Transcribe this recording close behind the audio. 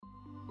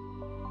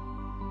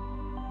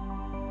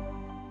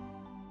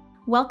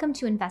Welcome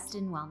to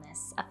Invested in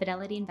Wellness, a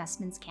Fidelity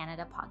Investments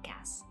Canada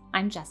podcast.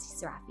 I'm Jessie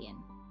Serafian.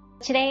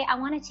 Today, I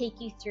want to take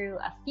you through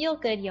a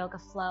feel-good yoga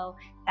flow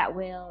that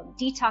will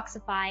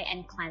detoxify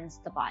and cleanse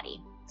the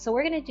body. So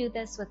we're going to do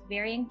this with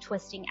varying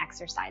twisting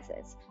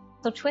exercises.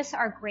 So twists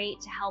are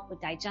great to help with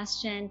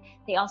digestion.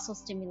 They also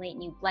stimulate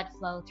new blood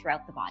flow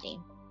throughout the body.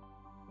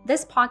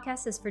 This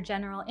podcast is for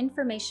general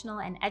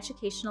informational and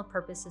educational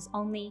purposes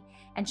only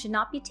and should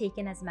not be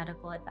taken as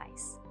medical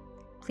advice.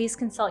 Please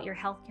consult your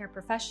healthcare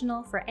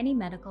professional for any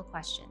medical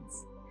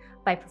questions.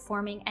 By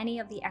performing any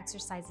of the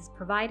exercises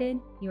provided,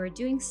 you are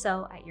doing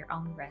so at your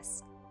own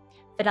risk.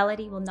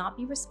 Fidelity will not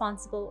be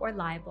responsible or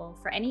liable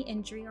for any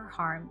injury or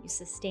harm you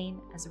sustain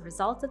as a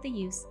result of the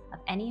use of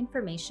any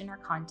information or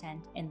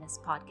content in this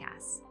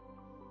podcast.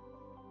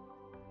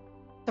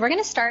 So we're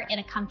going to start in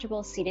a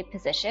comfortable seated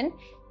position.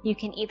 You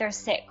can either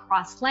sit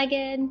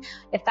cross-legged.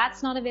 If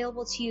that's not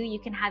available to you, you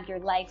can have your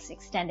legs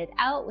extended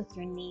out with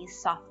your knees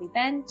softly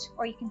bent,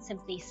 or you can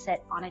simply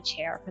sit on a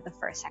chair for the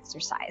first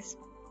exercise.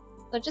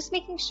 So just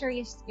making sure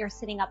you're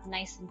sitting up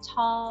nice and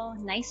tall,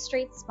 nice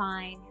straight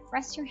spine.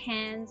 Rest your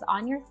hands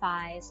on your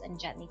thighs and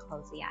gently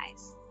close the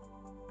eyes.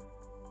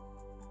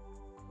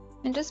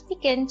 And just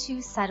begin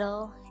to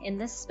settle in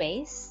this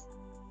space.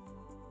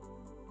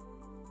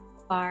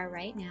 Are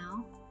right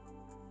now.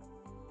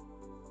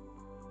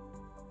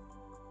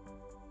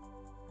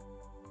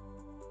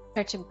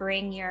 Start to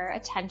bring your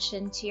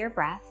attention to your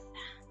breath.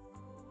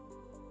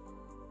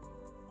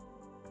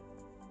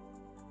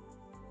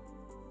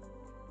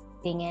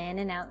 Breathing in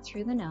and out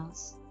through the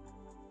nose.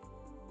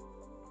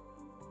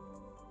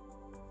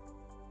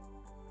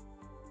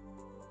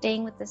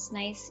 Staying with this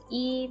nice,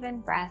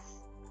 even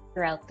breath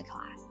throughout the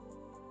class.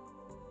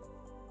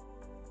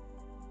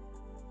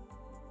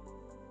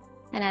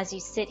 And as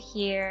you sit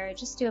here,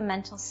 just do a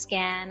mental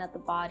scan of the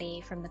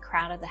body from the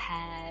crown of the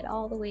head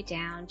all the way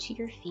down to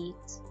your feet.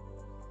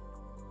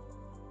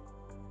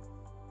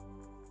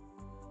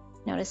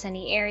 Notice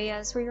any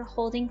areas where you're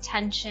holding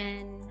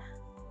tension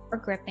or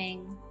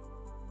gripping,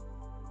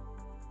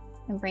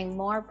 and bring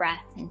more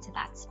breath into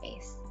that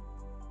space.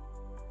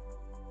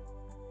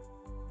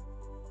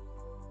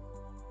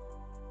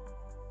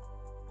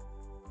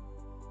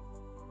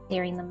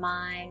 Clearing the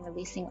mind,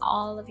 releasing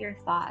all of your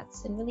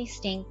thoughts, and really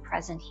staying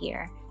present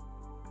here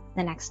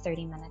the next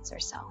 30 minutes or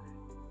so.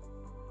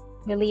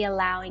 Really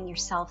allowing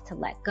yourself to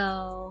let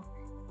go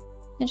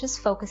and just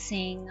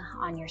focusing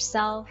on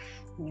yourself,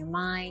 and your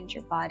mind,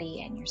 your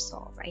body, and your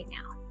soul right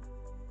now.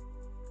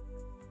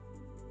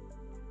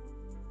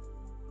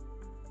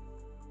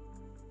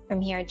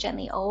 From here,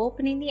 gently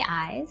opening the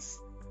eyes.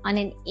 On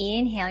an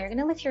inhale, you're going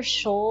to lift your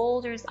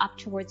shoulders up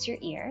towards your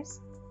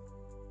ears.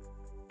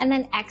 And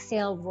then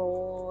exhale,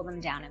 roll them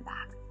down and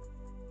back.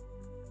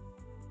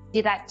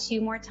 Do that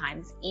 2 more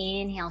times.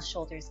 Inhale,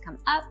 shoulders come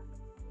up.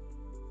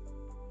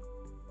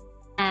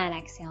 And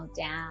exhale,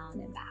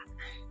 down and back.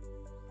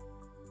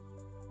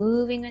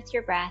 Moving with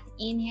your breath,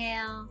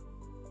 inhale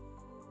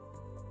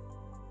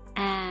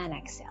and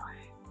exhale.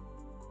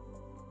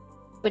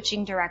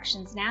 Switching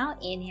directions now.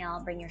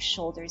 Inhale, bring your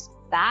shoulders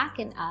back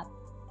and up,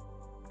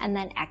 and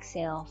then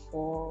exhale,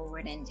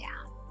 forward and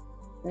down.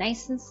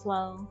 Nice and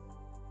slow.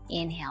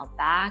 Inhale,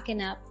 back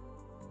and up.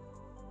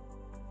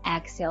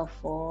 Exhale,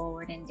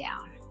 forward and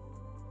down.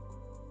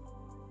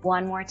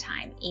 One more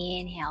time.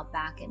 Inhale,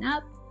 back and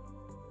up,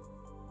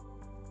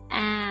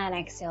 and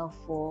exhale,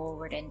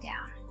 forward and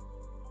down.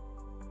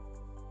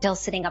 Still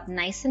sitting up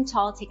nice and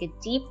tall, take a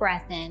deep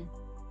breath in.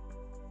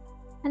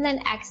 And then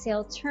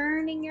exhale,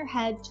 turning your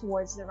head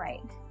towards the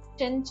right,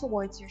 chin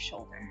towards your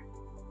shoulder.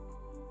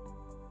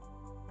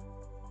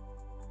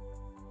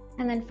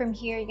 And then from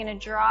here, you're going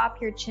to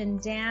drop your chin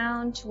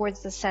down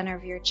towards the center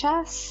of your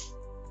chest.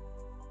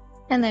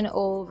 And then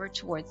over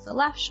towards the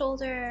left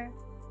shoulder.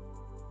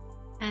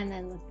 And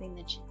then lifting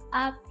the chin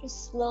up,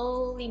 just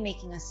slowly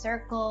making a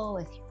circle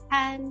with your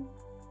head.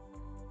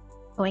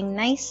 Going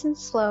nice and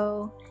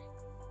slow.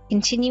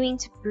 Continuing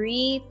to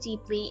breathe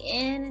deeply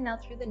in and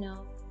out through the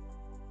nose.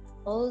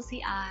 Close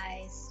the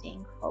eyes,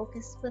 staying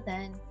focused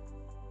within.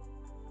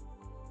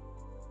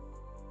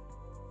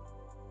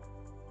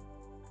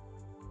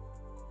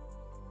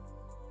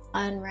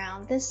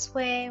 Unround this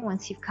way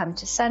once you've come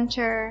to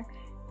center,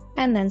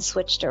 and then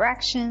switch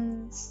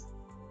directions.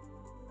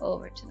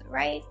 Over to the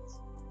right,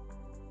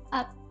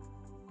 up,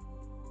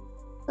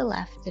 the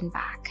left, and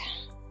back.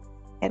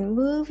 And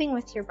moving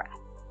with your breath.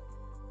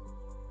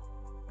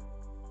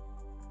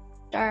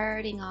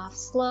 Starting off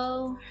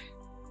slow,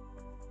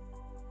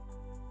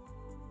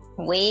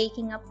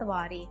 waking up the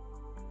body.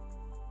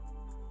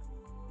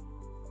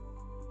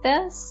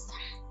 This,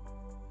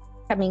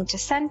 coming to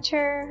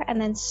center,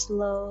 and then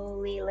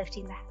slowly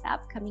lifting the head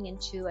up, coming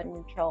into a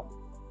neutral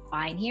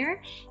spine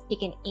here. You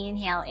can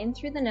inhale in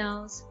through the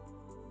nose,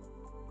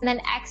 and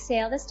then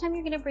exhale. This time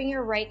you're going to bring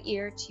your right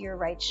ear to your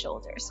right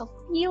shoulder. So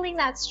feeling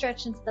that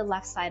stretch into the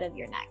left side of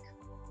your neck.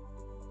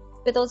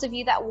 For those of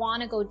you that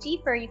want to go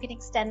deeper, you can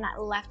extend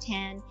that left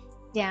hand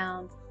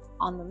down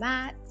on the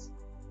mat,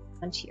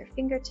 onto your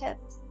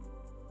fingertips.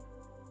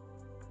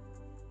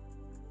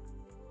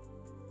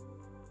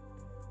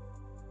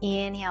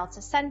 Inhale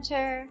to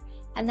center,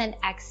 and then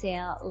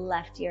exhale,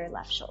 left ear,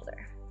 left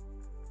shoulder.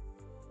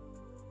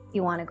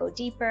 You want to go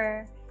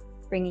deeper,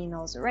 bringing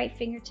those right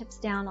fingertips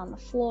down on the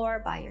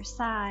floor by your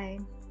side.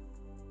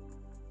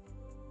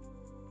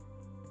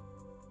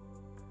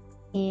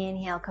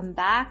 Inhale, come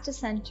back to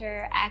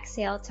center.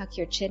 Exhale, tuck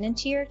your chin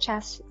into your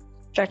chest,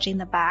 stretching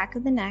the back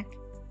of the neck.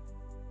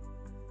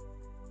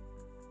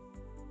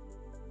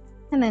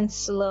 And then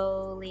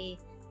slowly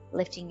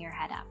lifting your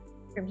head up.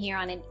 From here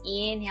on an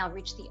inhale,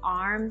 reach the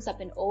arms up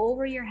and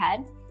over your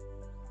head.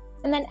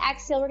 And then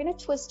exhale, we're going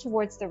to twist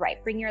towards the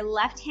right. Bring your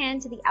left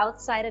hand to the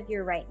outside of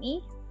your right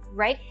knee,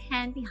 right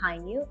hand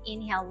behind you.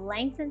 Inhale,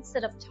 lengthen,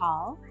 sit up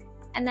tall.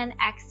 And then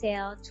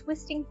exhale,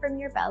 twisting from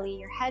your belly,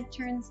 your head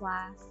turns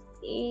last,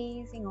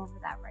 gazing over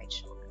that right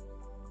shoulder.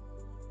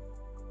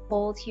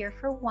 Hold here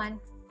for 1,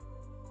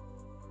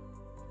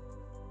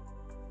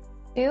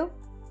 2,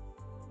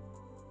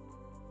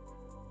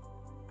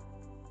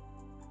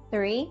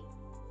 3,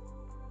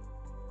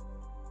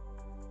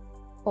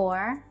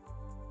 4,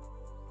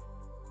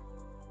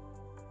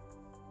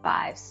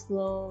 5.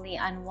 Slowly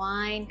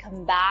unwind,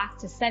 come back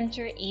to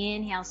center.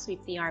 Inhale,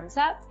 sweep the arms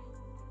up.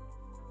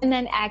 And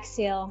then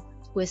exhale,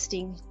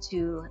 twisting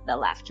to the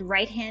left.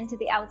 Right hand to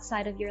the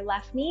outside of your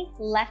left knee,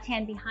 left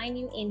hand behind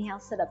you. Inhale,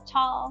 sit up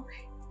tall.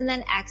 And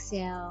then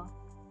exhale,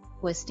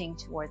 twisting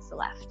towards the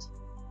left.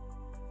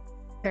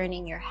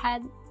 Turning your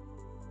head,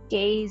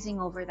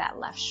 gazing over that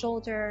left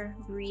shoulder,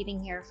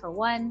 breathing here for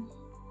 1,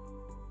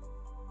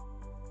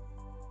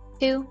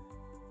 2,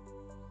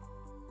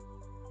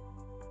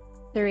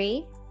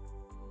 3,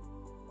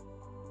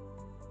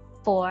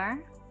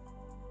 4,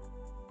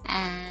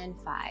 and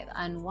 5.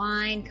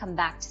 Unwind, come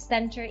back to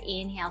center.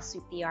 Inhale,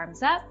 sweep the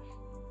arms up.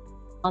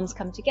 Palms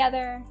come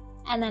together.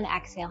 And then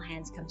exhale,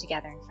 hands come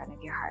together in front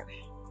of your heart.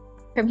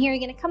 From here, you're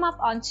going to come up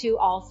onto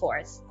all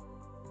fours.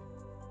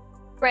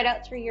 Spread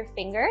out through your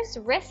fingers,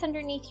 wrists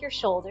underneath your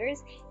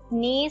shoulders,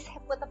 knees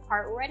hip-width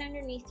apart right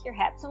underneath your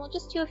hips. And we'll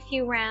just do a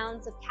few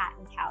rounds of cat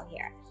and cow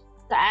here.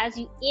 So as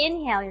you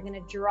inhale, you're going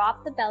to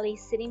drop the belly,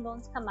 sitting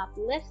bones come up,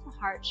 lift the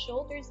heart,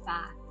 shoulders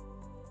back.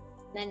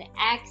 Then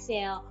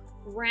exhale,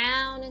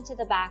 round into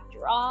the back,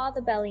 draw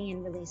the belly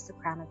in, release the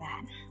crown of the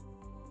head.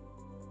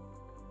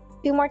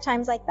 2 more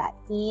times like that.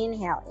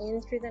 Inhale,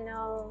 in through the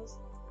nose,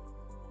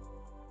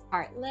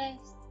 heart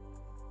lifts.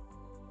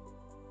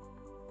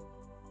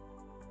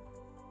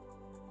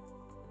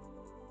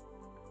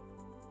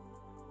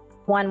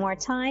 One more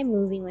time,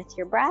 moving with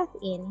your breath.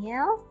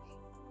 Inhale.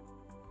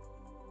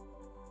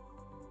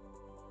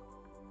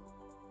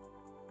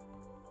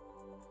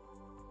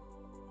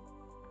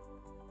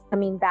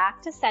 Coming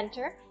back to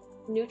center,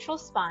 neutral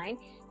spine.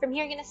 From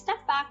here, you're going to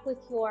step back with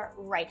your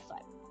right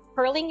foot,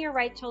 curling your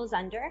right toes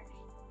under,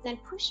 then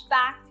push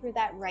back through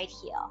that right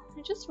heel.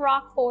 And just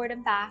rock forward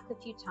and back a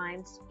few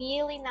times,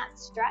 feeling that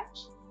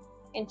stretch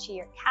into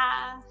your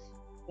calf,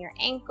 your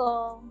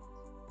ankle.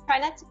 Try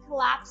not to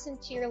collapse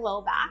into your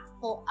low back.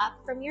 Pull up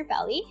from your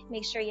belly.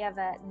 Make sure you have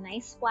a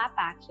nice flat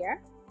back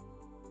here.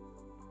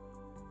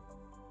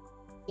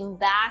 Come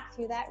back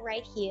through that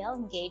right heel,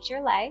 engage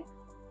your leg.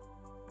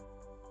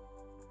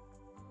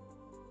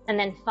 And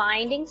then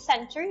finding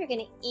center, you're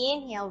going to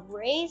inhale,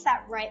 raise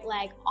that right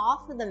leg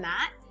off of the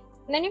mat.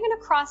 And then you're going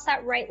to cross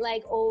that right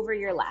leg over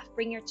your left.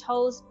 Bring your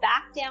toes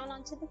back down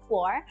onto the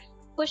floor.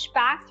 Push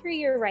back through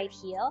your right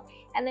heel.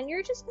 And then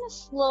you're just going to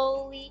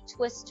slowly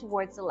twist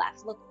towards the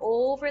left. Look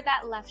over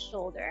that left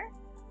shoulder,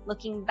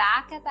 looking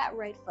back at that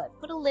right foot.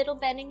 Put a little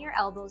bend in your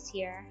elbows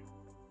here.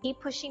 Keep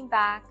pushing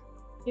back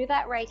through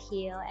that right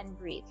heel and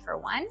breathe for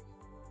 1,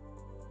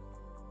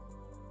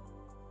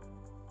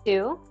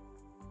 2,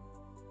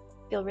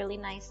 feel really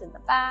nice in the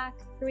back,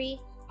 3,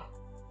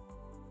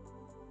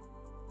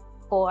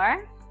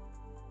 4,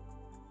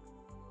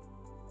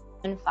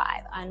 and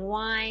 5.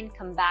 Unwind,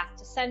 come back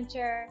to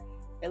center,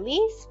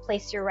 release,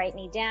 place your right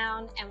knee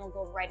down, and we'll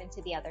go right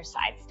into the other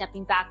side.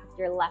 Stepping back with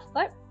your left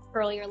foot,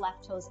 curl your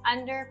left toes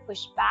under,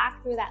 push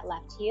back through that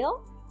left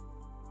heel,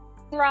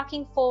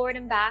 rocking forward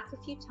and back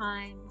a few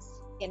times.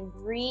 Again,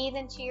 breathe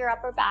into your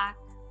upper back,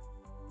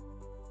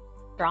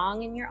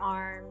 strong in your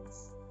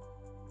arms,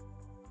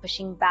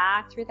 pushing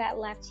back through that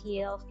left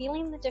heel,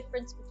 feeling the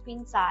difference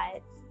between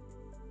sides.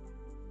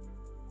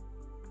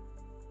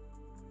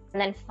 And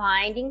then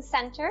finding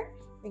center,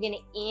 you're going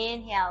to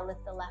inhale,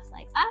 lift the left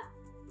leg up,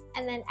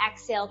 and then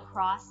exhale,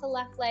 cross the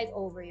left leg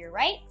over your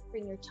right,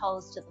 bring your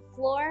toes to the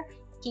floor,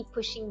 keep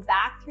pushing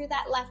back through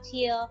that left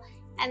heel,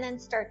 and then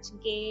start to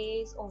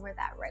gaze over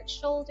that right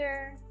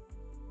shoulder,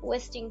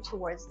 twisting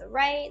towards the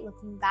right,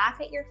 looking back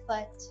at your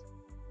foot,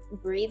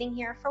 breathing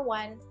here for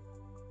 1,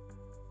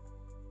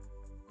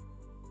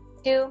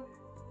 2,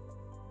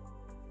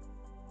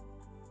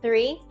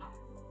 3,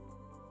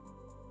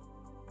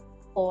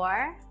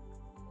 4,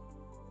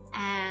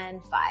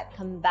 and 5.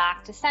 Come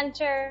back to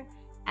center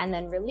and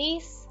then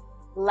release.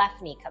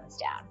 Left knee comes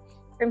down.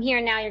 From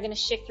here now, you're going to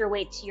shift your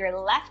weight to your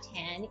left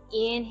hand.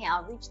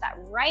 Inhale, reach that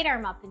right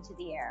arm up into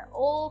the air.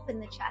 Open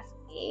the chest,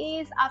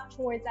 gaze up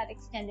towards that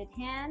extended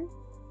hand.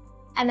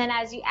 And then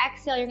as you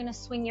exhale, you're gonna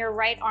swing your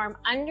right arm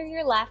under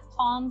your left,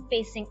 palm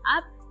facing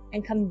up,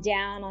 and come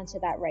down onto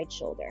that right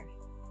shoulder.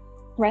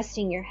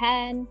 Resting your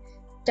head,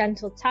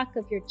 gentle tuck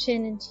of your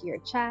chin into your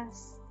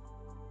chest.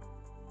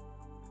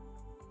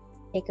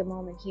 Take a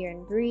moment here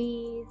and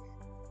breathe,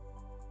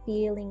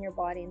 feeling your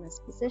body in this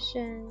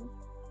position.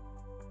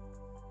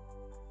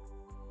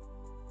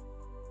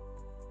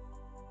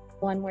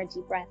 One more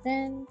deep breath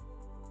in.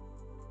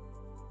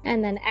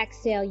 And then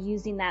exhale,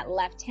 using that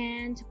left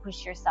hand to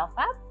push yourself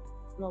up.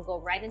 And we'll go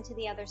right into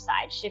the other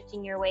side,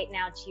 shifting your weight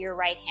now to your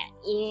right hand.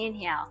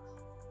 Inhale,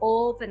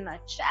 open the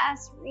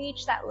chest,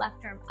 reach that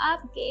left arm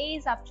up,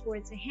 gaze up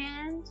towards the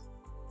hand.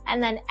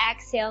 And then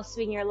exhale,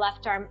 swing your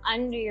left arm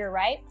under your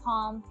right,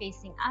 palm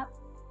facing up.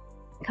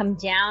 Come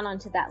down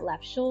onto that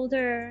left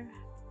shoulder,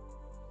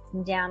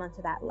 down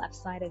onto that left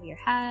side of your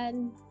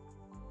head.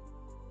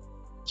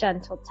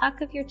 Gentle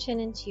tuck of your chin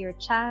into your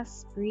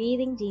chest,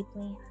 breathing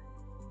deeply.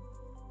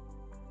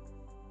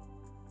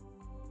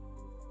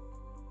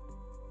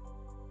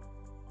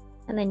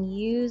 And then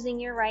using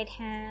your right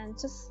hand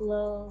to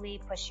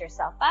slowly push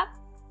yourself up,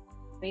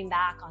 bring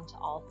back onto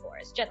all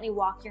fours. Gently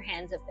walk your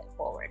hands a bit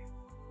forward.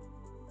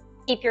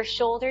 Keep your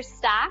shoulders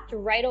stacked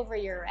right over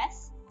your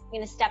wrists.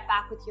 You're gonna step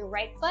back with your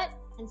right foot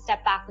and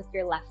step back with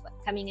your left foot,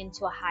 coming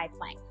into a high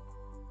plank.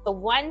 So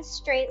one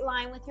straight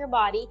line with your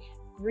body.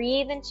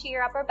 Breathe into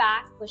your upper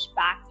back, push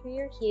back through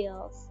your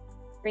heels.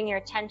 Bring your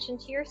attention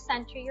to your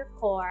center, your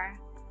core.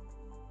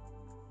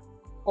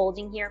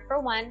 Holding here for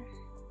 1.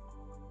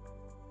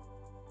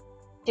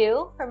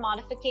 2, for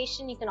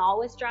modification, you can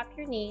always drop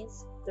your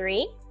knees.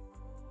 3,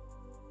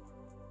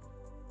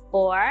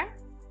 4,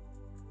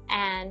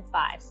 and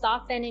 5.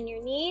 Soft bend in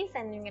your knees,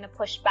 and you're gonna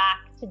push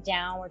back to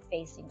downward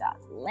facing dog.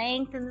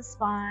 Lengthen the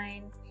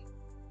spine.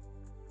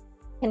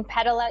 You can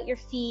pedal out your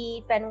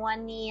feet, bend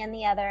one knee and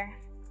the other.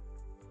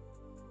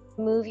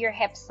 Move your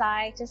hips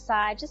side to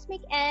side. Just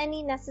make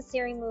any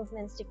necessary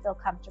movements to feel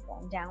comfortable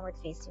in downward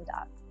facing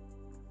dog.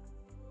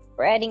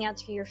 Spreading out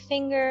through your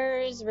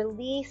fingers,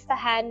 release the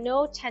head,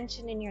 no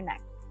tension in your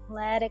neck.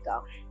 Let it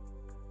go.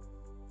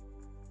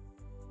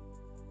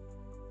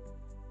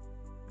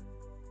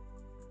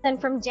 Then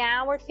from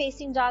downward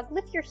facing dog,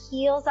 lift your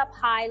heels up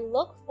high,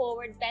 look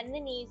forward, bend the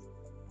knees,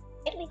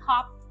 slightly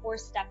hop or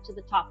step to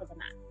the top of the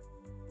mat.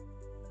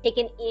 Take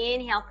an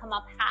inhale, come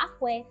up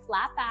halfway,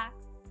 flat back.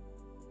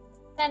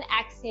 Then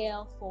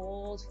exhale,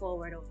 fold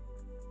forward over.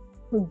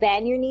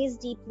 Bend your knees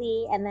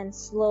deeply and then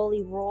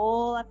slowly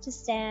roll up to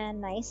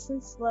stand, nice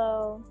and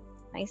slow,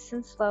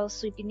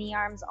 sweeping the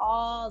arms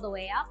all the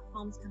way up,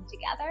 palms come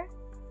together,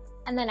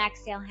 and then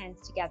exhale,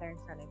 hands together in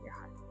front of your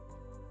heart.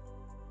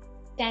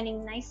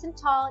 Standing nice and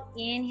tall,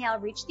 inhale,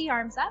 reach the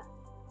arms up,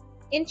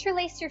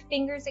 interlace your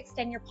fingers,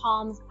 extend your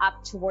palms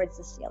up towards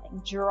the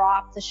ceiling,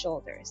 drop the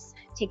shoulders.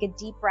 Take a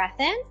deep breath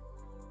in,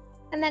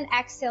 and then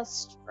exhale,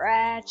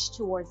 stretch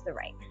towards the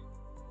right.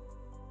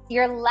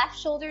 Your left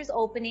shoulder is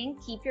opening.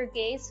 Keep your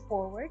gaze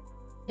forward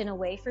and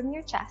away from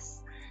your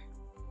chest.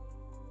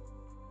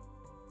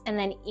 And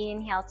then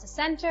inhale to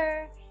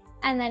center,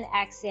 and then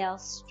exhale,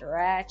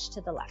 stretch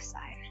to the left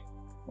side.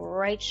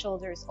 Right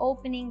shoulder is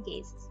opening,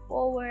 gaze is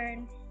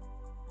forward.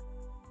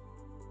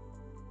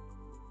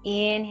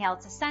 Inhale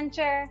to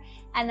center,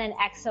 and then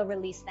exhale,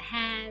 release the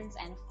hands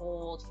and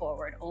fold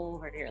forward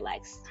over your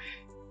legs.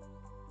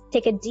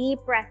 Take a deep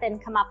breath in,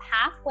 come up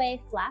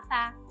halfway, flat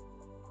back.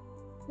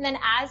 And then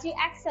as you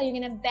exhale, you're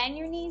gonna bend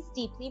your knees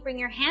deeply, bring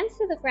your hands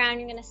to the ground,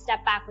 you're gonna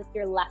step back with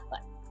your left foot.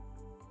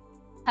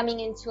 Coming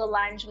into a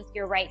lunge with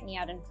your right knee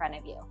out in front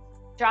of you.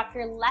 Drop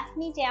your left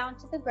knee down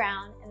to the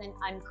ground and then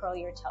uncurl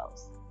your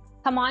toes.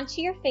 Come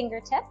onto your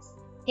fingertips,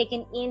 take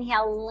an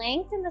inhale,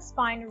 lengthen the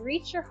spine,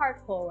 reach your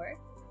heart forward.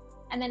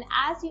 And then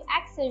as you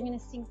exhale, you're gonna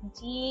sink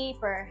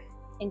deeper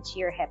into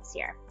your hips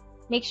here.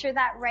 Make sure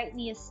that right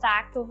knee is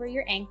stacked over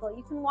your ankle.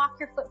 You can walk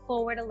your foot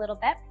forward a little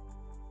bit.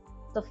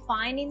 So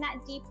finding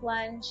that deep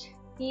lunge,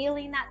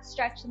 feeling that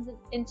stretch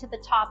into the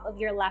top of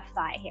your left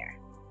thigh here.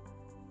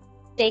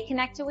 Stay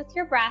connected with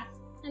your breath,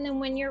 and then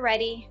when you're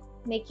ready,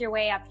 make your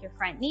way up your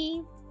front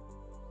knee,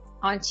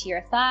 onto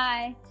your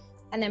thigh,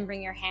 and then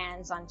bring your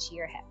hands onto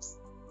your hips.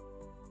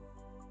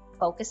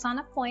 Focus on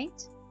a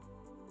point,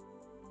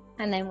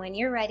 and then when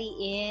you're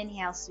ready,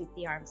 inhale, sweep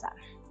the arms up.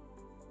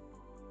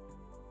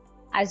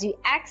 As you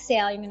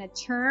exhale, you're gonna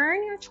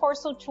turn your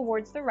torso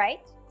towards the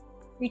right.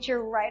 Reach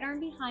your right arm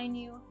behind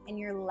you and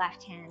your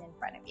left hand in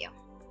front of you.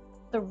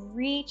 So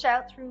reach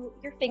out through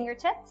your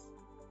fingertips.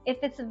 If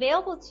it's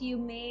available to you,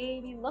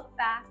 maybe look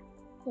back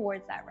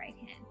towards that right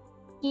hand.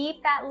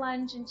 Keep that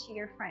lunge into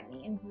your front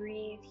knee and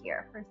breathe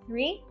here for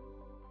 3,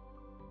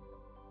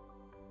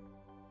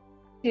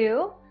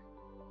 2,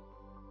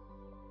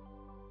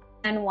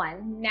 and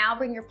 1. Now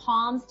bring your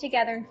palms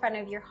together in front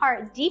of your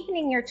heart,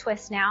 deepening your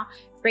twist now.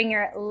 Bring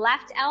your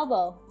left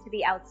elbow to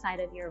the outside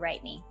of your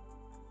right knee.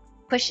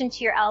 Push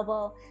into your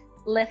elbow,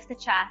 lift the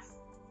chest.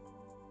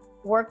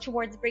 Work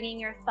towards bringing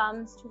your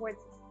thumbs towards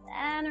the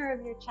center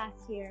of your chest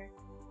here.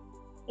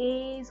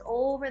 Gaze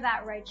over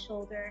that right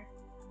shoulder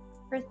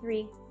for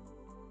 3,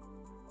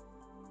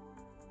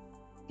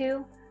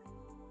 2,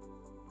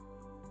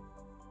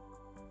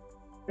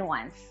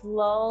 One.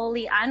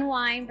 Slowly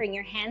unwind, bring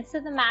your hands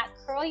to the mat,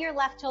 curl your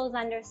left toes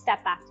under,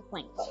 step back to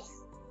plank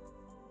pose.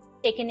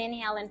 Take an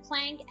inhale in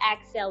plank,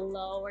 exhale,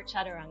 lower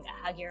chaturanga,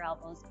 hug your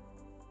elbows.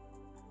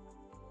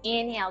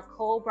 Inhale,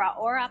 cobra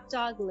or up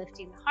dog,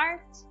 lifting the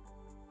heart,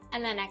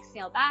 and then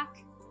exhale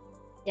back,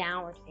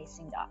 downward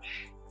facing dog.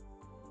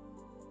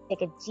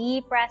 Take a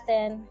deep breath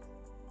in,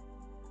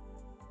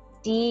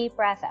 deep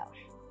breath out.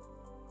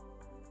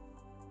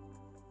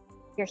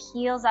 Your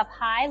heels up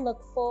high,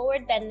 look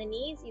forward, bend the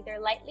knees, either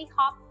lightly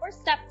hop or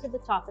step to the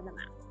top of the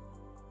mat.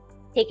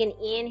 Take an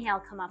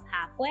inhale, come up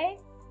halfway.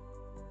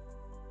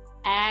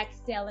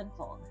 Exhale and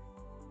fold.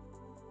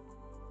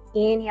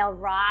 Inhale,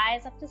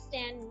 rise up to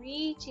stand,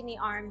 reaching the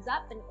arms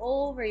up and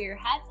over your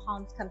head,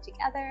 palms come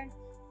together.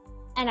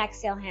 And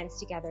exhale, hands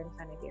together in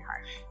front of your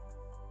heart.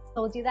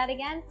 So we'll do that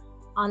again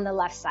on the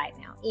left side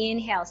now.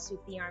 Inhale,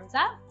 sweep the arms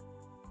up.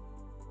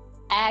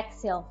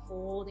 Exhale,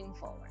 folding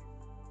forward.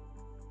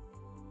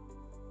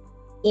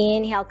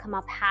 Inhale, come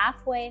up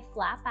halfway,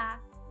 flat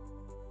back.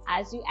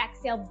 As you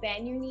exhale,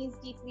 bend your knees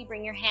deeply,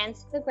 bring your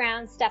hands to the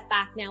ground, step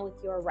back now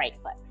with your right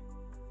foot.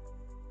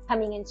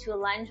 Coming into a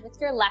lunge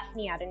with your left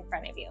knee out in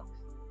front of you.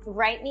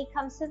 Right knee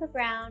comes to the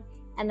ground,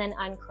 and then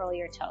uncurl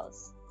your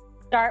toes.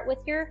 Start with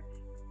your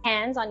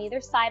hands on either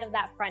side of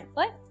that front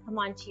foot. Come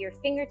onto your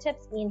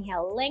fingertips,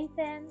 inhale,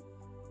 lengthen.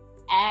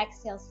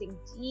 Exhale, sink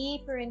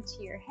deeper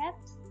into your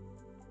hips.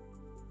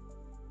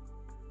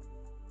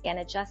 Again,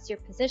 adjust your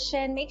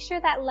position. Make sure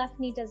that left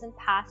knee doesn't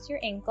pass your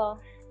ankle.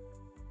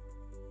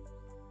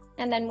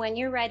 And then when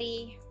you're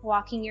ready,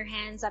 walking your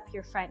hands up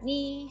your front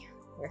knee,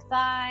 your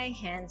thigh,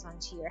 hands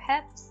onto your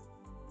hips.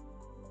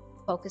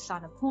 Focus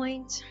on a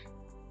point.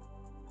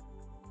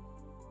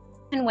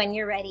 And when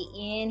you're ready,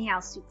 inhale,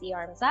 sweep the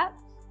arms up.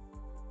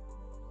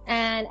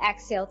 And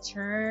exhale,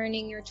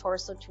 turning your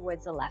torso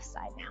towards the left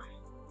side now.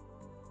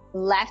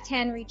 Left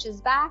hand reaches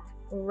back,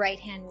 right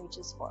hand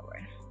reaches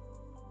forward.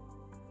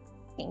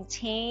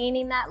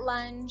 Maintaining that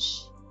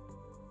lunge,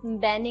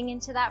 bending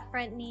into that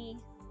front knee,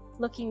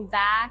 looking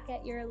back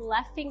at your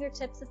left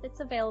fingertips if it's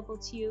available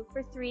to you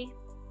for 3,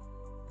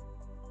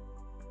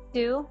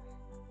 2,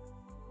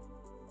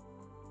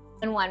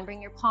 and 1.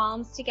 Bring your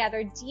palms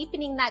together,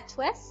 deepening that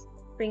twist.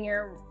 Bring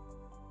your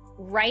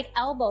right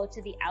elbow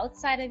to the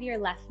outside of your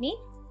left knee.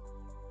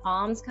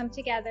 Palms come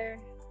together.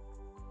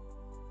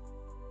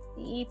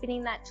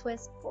 Deepening that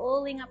twist,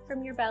 pulling up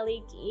from your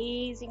belly,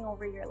 gazing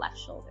over your left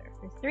shoulder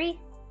for 3,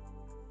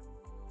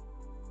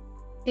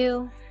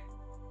 2,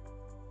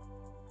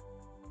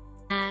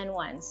 and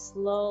 1.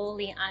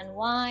 Slowly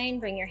unwind,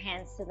 bring your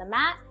hands to the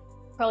mat,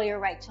 curl your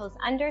right toes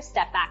under,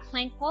 step back,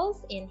 plank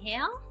pose,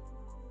 inhale,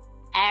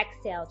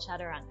 exhale,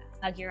 chaturanga,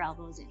 hug your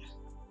elbows in.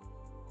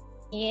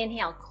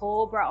 Inhale,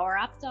 cobra or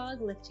up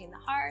dog, lifting the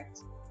heart,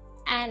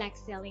 and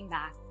exhaling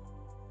back,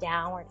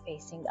 downward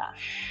facing dog.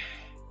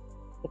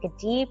 Take a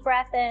deep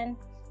breath in,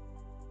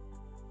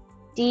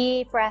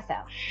 deep breath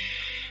out.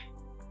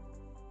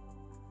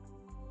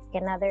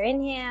 Take another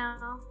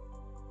inhale,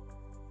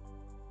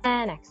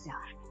 and exhale.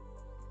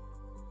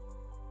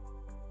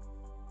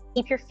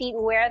 Keep your feet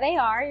where they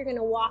are. You're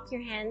gonna walk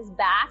your hands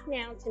back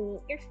now to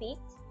meet your feet.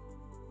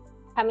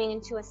 Coming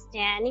into a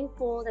standing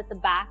fold at the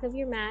back of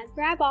your mat.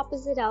 Grab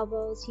opposite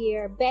elbows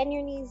here, bend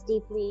your knees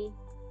deeply.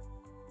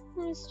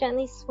 And just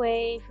gently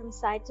sway from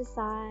side to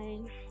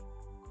side.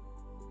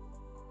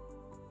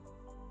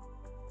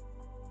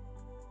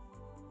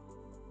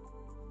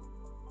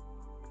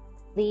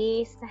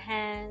 Release the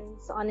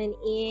hands. On an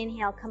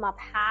inhale, come up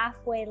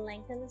halfway,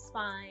 lengthen the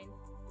spine.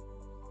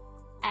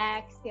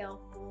 Exhale,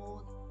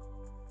 fold.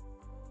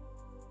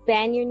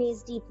 Bend your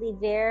knees deeply,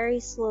 very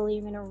slowly.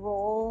 You're gonna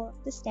roll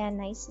up to stand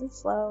nice and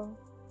slow.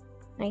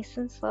 Nice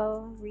and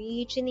slow.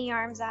 Reaching the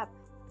arms up.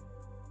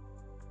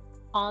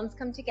 Palms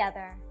come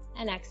together.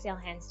 And exhale,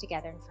 hands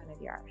together in front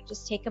of your heart.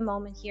 Just take a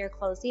moment here,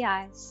 close the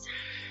eyes.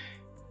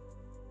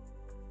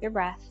 Your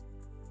breath.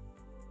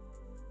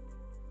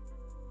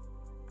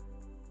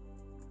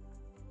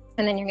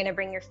 And then you're gonna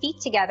bring your feet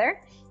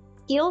together,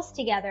 heels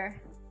together,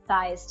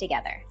 thighs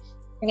together.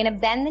 You're gonna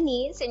bend the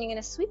knees and you're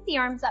gonna sweep the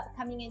arms up,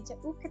 coming into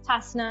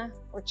Utkatasana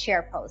or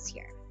chair pose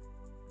here.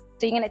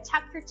 So you're gonna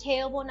tuck your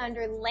tailbone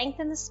under,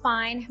 lengthen the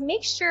spine.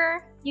 Make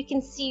sure you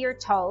can see your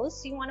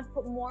toes. So you wanna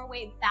put more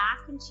weight back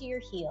into your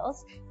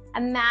heels.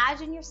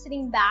 Imagine you're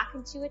sitting back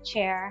into a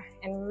chair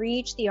and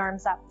reach the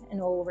arms up and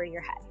over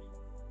your head.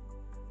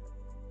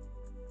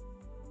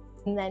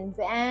 And then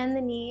bend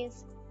the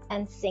knees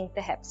and sink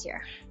the hips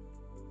here.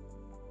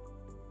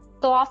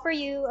 So I'll offer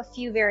you a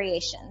few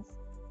variations.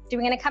 So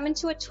we're gonna come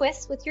into a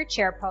twist with your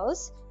chair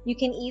pose. You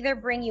can either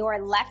bring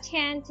your left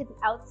hand to the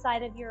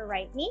outside of your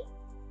right knee,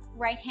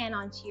 right hand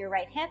onto your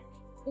right hip,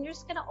 and you're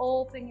just gonna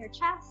open your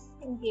chest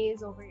and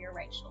gaze over your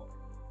right shoulder.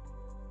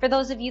 For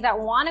those of you that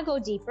wanna go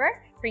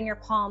deeper, bring your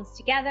palms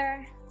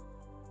together,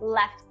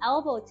 left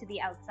elbow to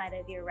the outside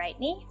of your right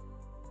knee,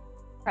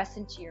 press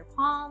into your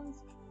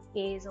palms,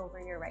 gaze over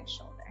your right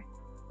shoulder.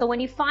 So when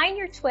you find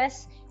your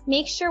twist,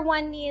 make sure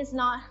one knee is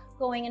not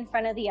going in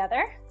front of the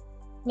other.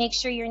 Make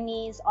sure your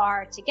knees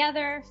are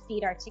together,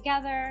 feet are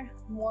together,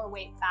 more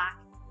weight back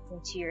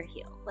into your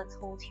heel. Let's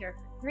hold here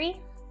for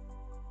 3,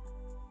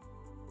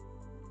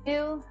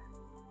 2,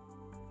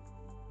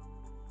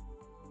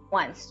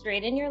 1.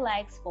 Straighten your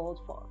legs, fold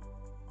forward.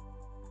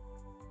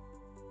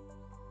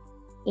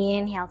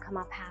 Inhale, come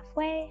up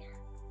halfway.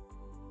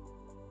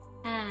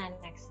 And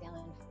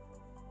exhale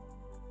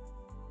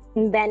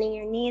in. Bending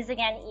your knees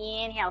again.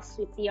 Inhale,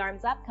 sweep the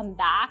arms up, come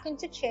back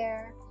into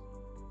chair.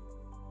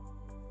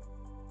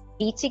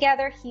 Feet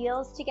together,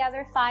 heels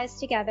together, thighs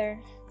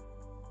together.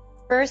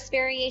 First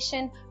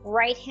variation,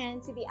 right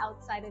hand to the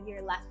outside of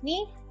your left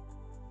knee.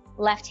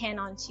 Left hand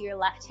onto your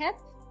left hip.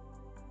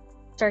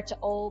 Start to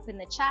open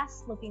the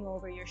chest, looking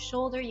over your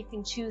shoulder. You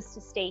can choose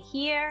to stay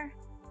here,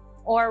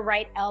 or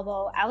right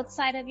elbow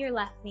outside of your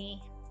left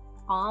knee.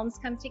 Palms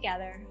come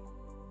together.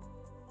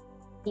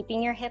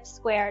 Keeping your hips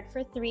squared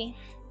for 3,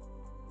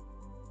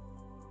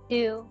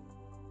 2,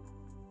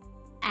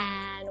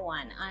 and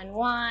 1.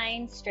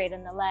 Unwind,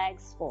 straighten the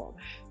legs, fold.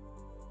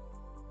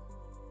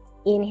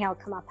 Inhale,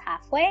 come up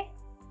halfway.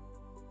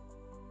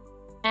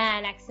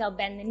 And exhale,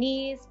 bend the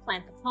knees,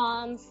 plant the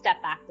palms,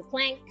 step back to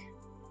plank.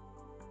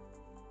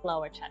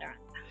 Lower chaturanga.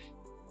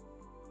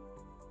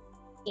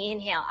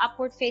 Inhale,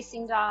 upward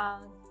facing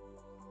dog.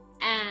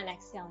 And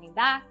exhaling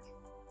back,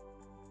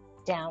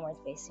 downward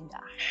facing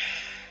dog.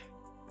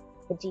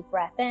 A deep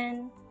breath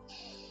in,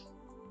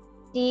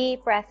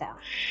 deep breath out.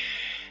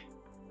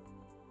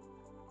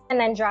 And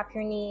then drop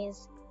your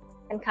knees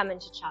and come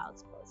into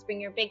child's pose. Bring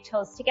your big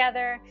toes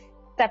together,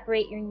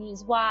 separate your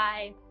knees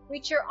wide,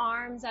 reach your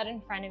arms out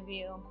in front of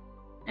you,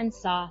 and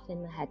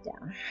soften the head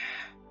down.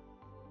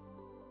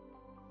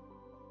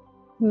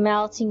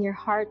 Melting your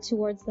heart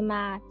towards the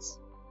mat.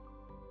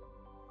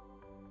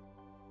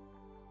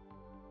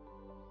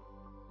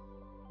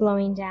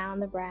 Slowing down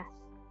the breath.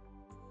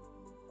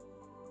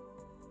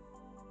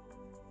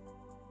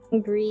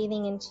 And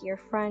breathing into your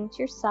front,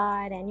 your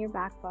side, and your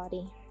back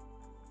body.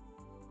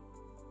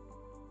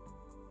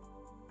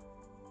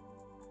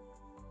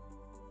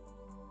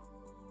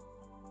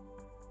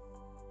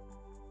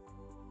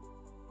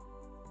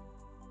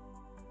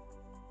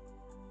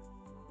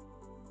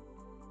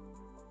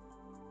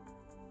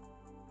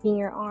 Keeping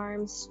your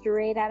arms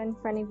straight out in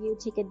front of you,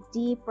 take a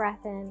deep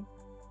breath in.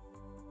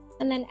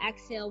 And then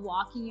exhale,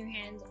 walking your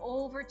hands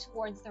over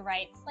towards the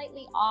right,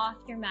 slightly off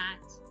your mat.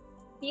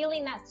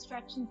 Feeling that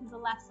stretch into the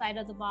left side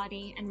of the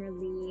body and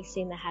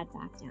releasing the head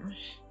back down.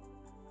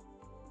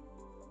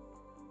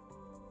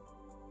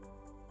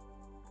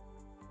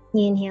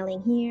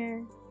 Inhaling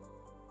here.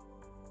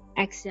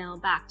 Exhale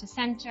back to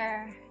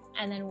center.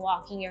 And then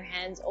walking your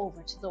hands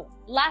over to the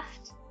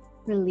left,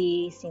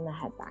 releasing the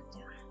head back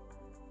down.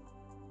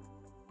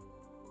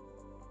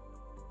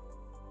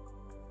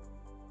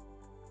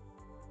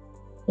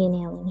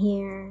 Inhaling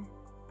here.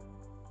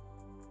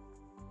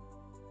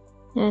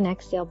 And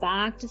exhale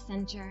back to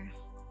center.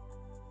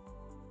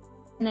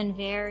 And then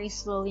very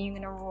slowly you're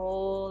going to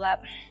roll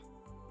up,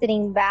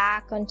 sitting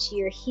back onto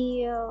your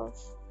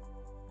heels.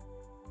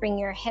 Bring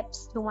your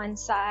hips to one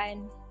side.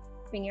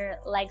 Bring your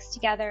legs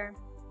together.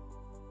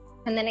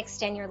 And then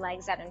extend your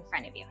legs out in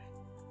front of you.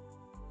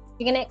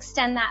 You're going to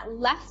extend that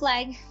left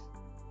leg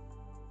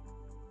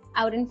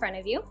out in front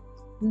of you,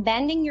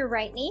 bending your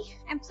right knee,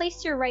 and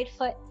place your right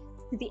foot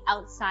to the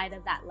outside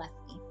of that left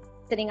knee.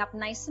 Sitting up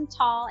nice and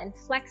tall and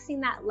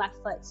flexing that left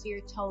foot so your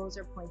toes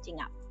are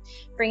pointing up.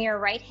 Bring your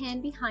right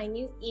hand behind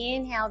you.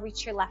 Inhale,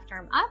 reach your left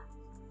arm up.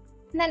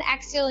 And then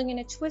exhale, you're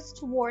going to twist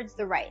towards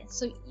the right.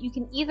 So you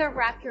can either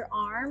wrap your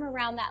arm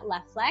around that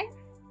left leg,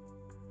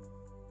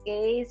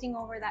 gazing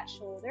over that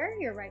shoulder,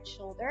 your right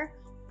shoulder,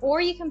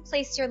 or you can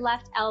place your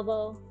left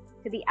elbow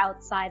to the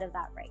outside of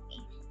that right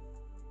knee.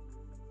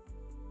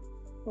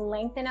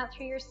 Lengthen out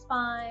through your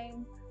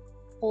spine,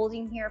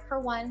 holding here for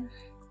 1,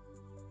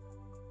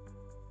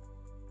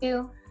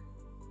 2,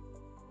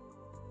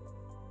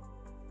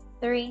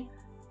 3,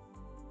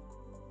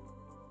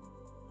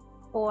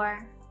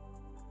 4,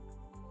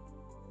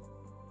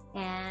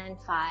 and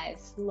 5.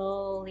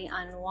 Slowly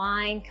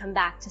unwind, come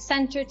back to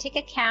center, take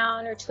a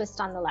count or twist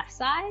on the left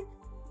side.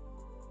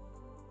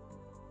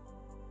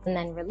 And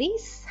then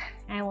release,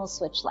 and we'll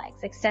switch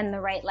legs. Extend the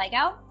right leg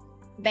out,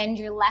 bend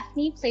your left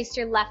knee, place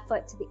your left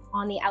foot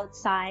on the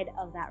outside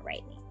of that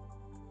right knee.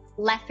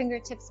 Left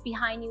fingertips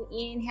behind you,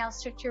 inhale,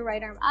 stretch your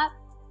right arm up.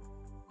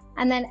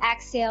 And then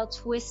exhale,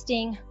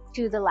 twisting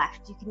to the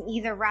left. You can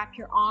either wrap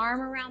your arm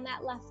around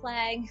that left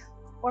leg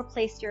or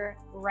place your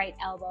right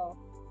elbow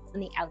on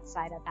the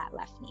outside of that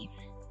left knee.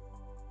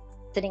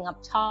 Sitting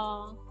up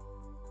tall,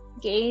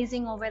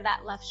 gazing over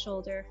that left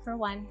shoulder for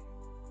 1,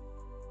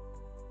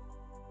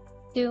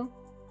 2,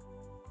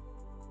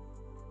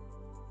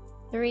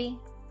 3,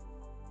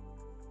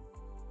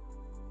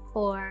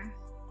 4,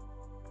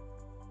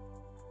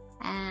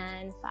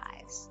 and 5.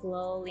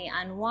 Slowly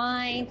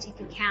unwind, take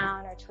a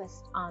count or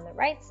twist on the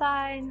right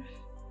side.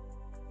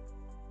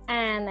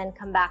 And then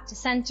come back to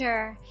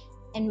center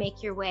and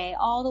make your way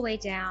all the way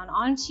down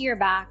onto your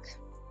back.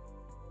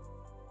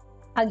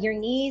 Hug your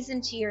knees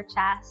into your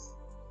chest.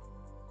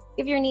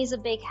 Give your knees a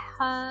big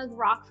hug,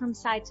 rock from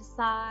side to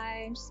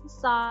side, just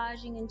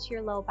massaging into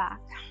your low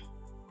back.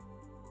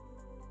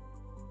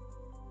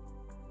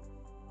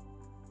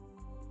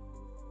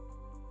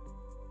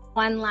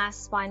 One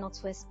last spinal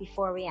twist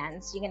before we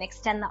end. So you can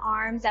extend the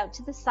arms out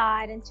to the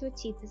side into a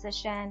T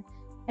position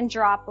and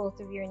drop both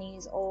of your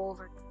knees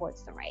over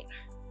towards the right.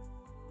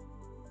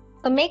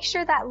 So make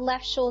sure that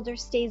left shoulder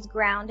stays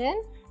grounded.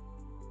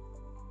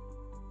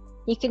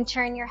 You can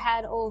turn your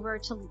head over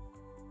to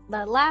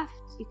the left.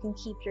 You can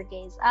keep your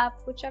gaze up,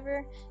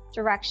 whichever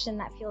direction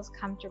that feels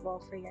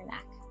comfortable for your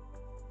neck.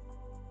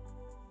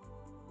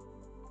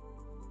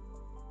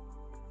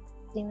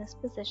 In this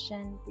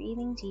position,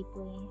 breathing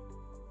deeply.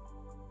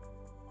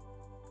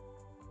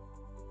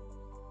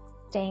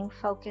 Staying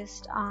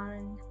focused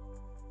on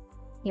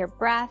your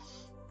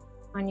breath,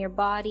 on your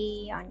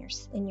body,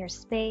 in your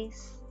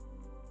space,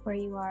 where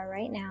you are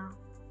right now.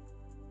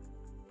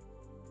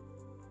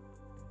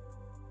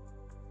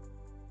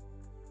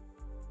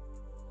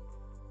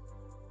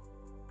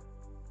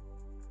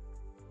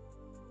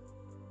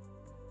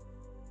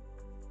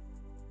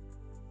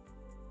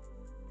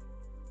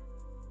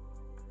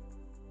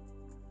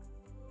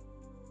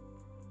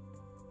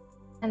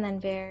 And then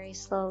very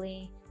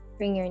slowly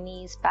bring your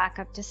knees back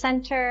up to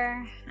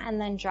center and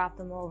then drop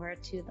them over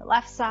to the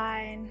left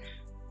side.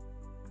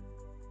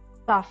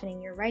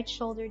 Softening your right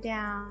shoulder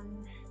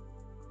down.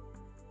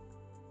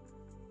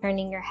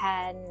 Turning your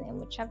head in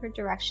whichever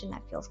direction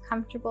that feels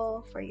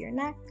comfortable for your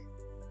neck.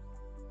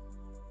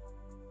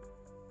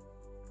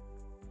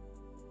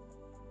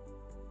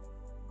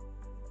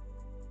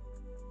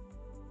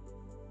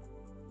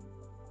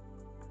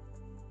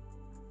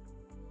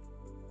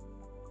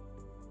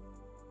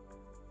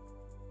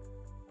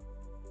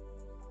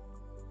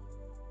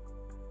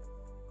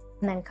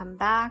 And then come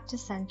back to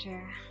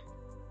center.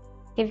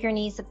 Give your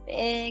knees a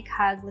big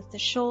hug. Lift the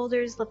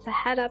shoulders, lift the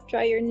head up,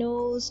 draw your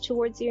nose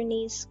towards your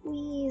knees,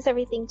 squeeze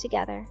everything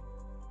together.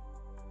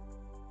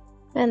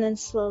 And then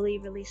slowly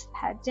release the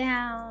head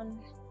down.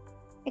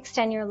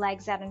 Extend your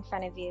legs out in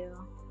front of you.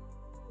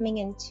 Coming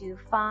into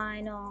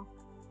final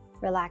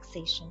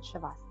relaxation,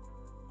 Shavasana.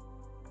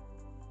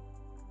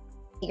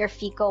 Your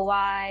feet go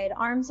wide,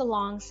 arms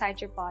alongside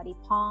your body,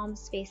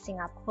 palms facing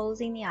up,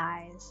 closing the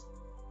eyes.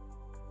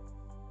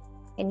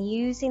 And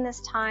using this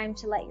time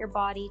to let your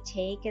body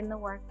take in the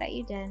work that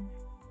you did.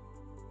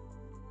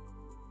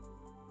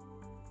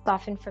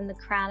 Soften from the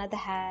crown of the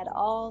head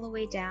all the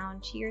way down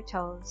to your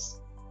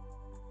toes.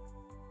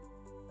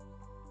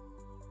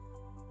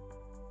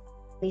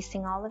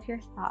 Releasing all of your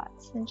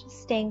thoughts and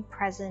just staying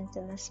present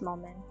in this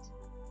moment.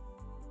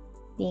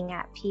 Being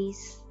at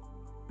peace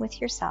with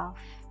yourself.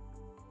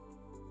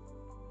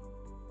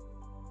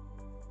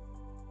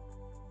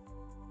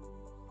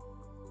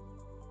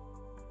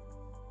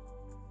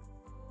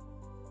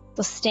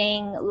 So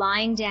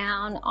lying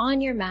down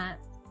on your mat,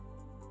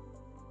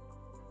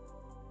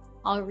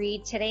 I'll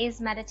read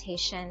today's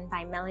meditation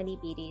by Melanie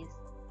Beattie's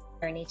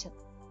Journey to.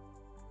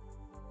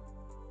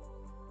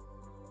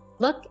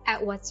 Look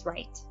at what's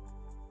right.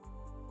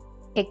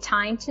 Take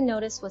time to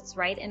notice what's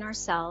right in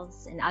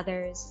ourselves, in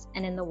others,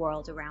 and in the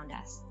world around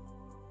us.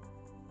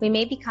 We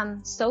may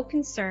become so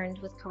concerned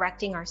with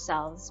correcting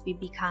ourselves, we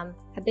become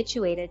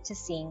habituated to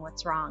seeing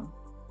what's wrong.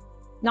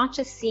 Not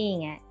just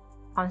seeing it,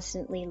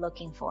 constantly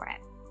looking for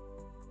it.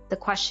 The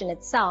question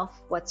itself,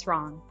 what's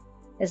wrong,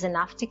 is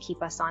enough to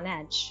keep us on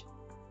edge.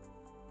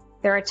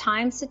 There are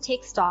times to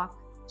take stock,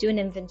 do an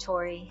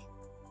inventory,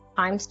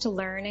 times to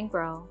learn and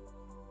grow.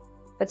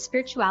 But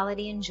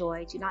spirituality and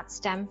joy do not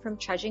stem from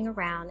trudging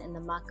around in the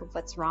muck of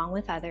what's wrong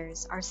with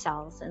others,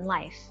 ourselves, and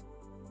life.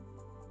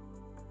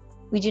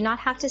 We do not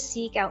have to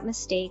seek out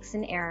mistakes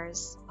and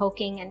errors,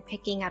 poking and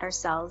picking at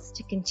ourselves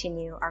to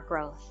continue our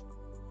growth.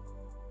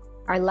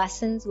 Our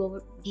lessons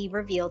will be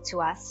revealed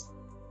to us,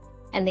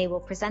 and they will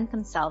present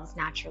themselves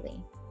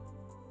naturally.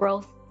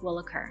 Growth will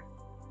occur.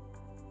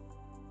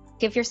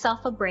 Give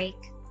yourself a break.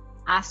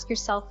 Ask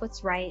yourself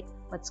what's right,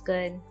 what's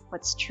good,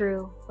 what's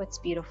true, what's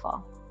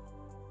beautiful.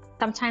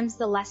 Sometimes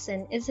the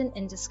lesson isn't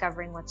in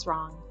discovering what's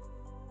wrong.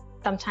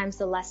 Sometimes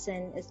the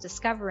lesson is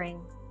discovering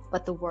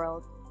that the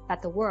world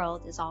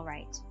is all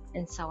right,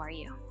 and so are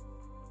you.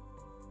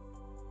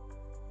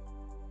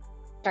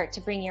 Start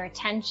to bring your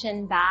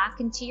attention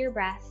back into your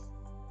breath.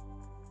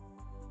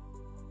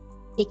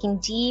 Taking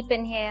deep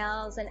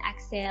inhales and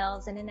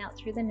exhales in and out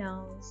through the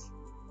nose.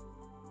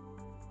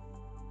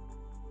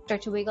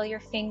 Start to wiggle your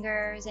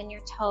fingers and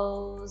your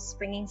toes,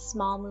 bringing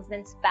small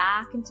movements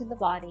back into the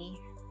body.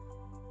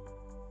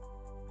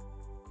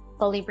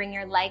 Slowly bring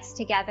your legs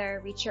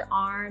together, reach your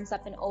arms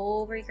up and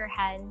over your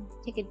head.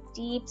 Take a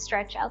deep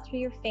stretch out through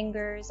your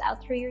fingers,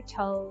 out through your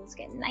toes.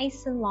 Get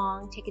nice and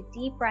long. Take a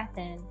deep breath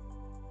in.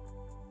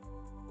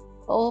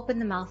 Open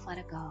the mouth, let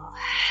it go.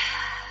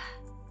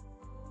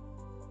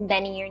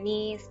 Bending your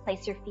knees,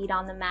 place your feet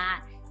on the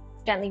mat,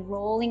 gently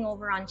rolling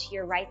over onto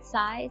your right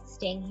side,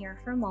 staying here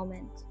for a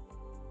moment.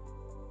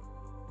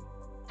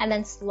 And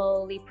then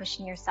slowly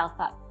pushing yourself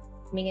up,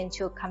 coming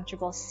into a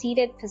comfortable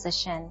seated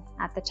position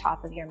at the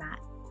top of your mat.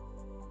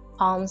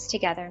 Palms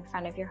together in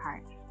front of your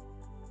heart.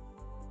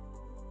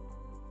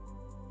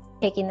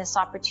 Taking this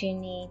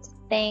opportunity to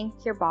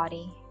thank your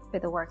body for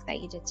the work that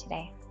you did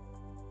today.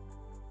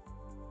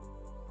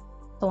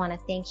 I want to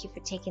thank you for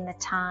taking the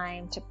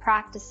time to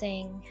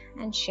practicing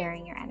and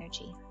sharing your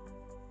energy.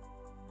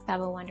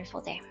 Have a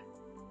wonderful day.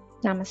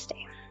 Namaste.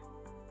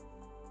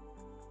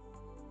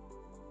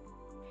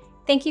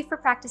 Thank you for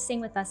practicing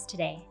with us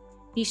today.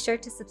 Be sure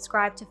to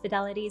subscribe to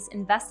Fidelity's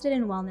Invested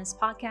in Wellness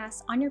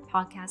podcast on your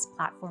podcast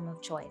platform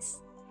of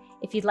choice.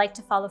 If you'd like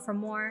to follow for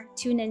more,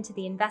 tune in to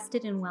the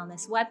Invested in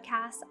Wellness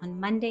webcast on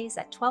Mondays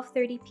at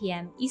 12:30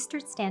 p.m.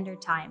 Eastern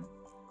Standard Time.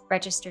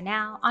 Register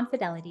now on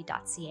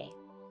fidelity.ca.